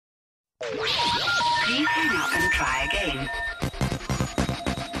Please hang up and try again.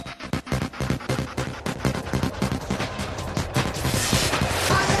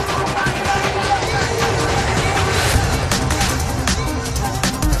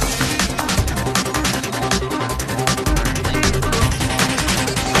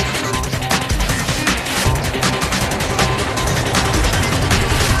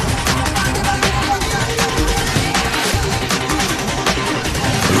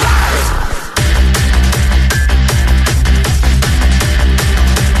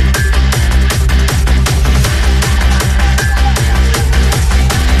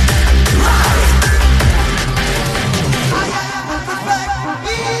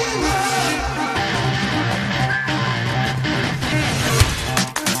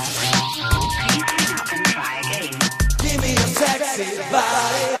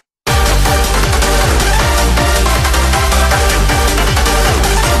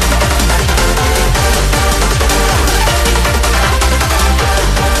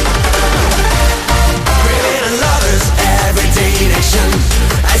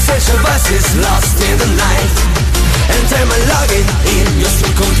 Lost in the night. Enter my login in your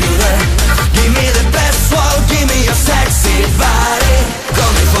sweet computer. Give me the password, give me your sexy body.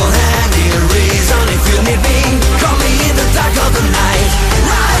 Call me for any reason if you need me. Call me in the dark of the night.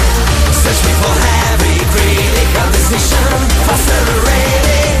 Right. Search me for every critical decision.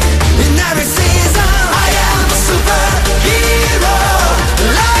 Accelerating in every season. I am a superhero,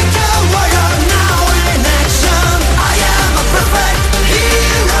 like a warrior now in action. I am a perfect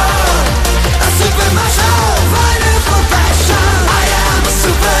hero. Super macho, fighting for passion. I am a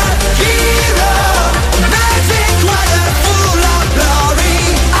superhero, magic rider full of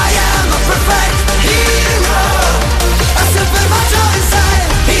glory. I am a perfect hero, a super macho inside.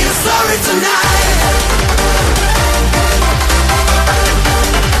 Hear the story tonight.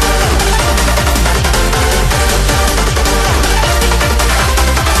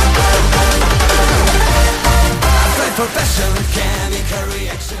 I fight for passion, chemical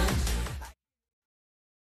reaction.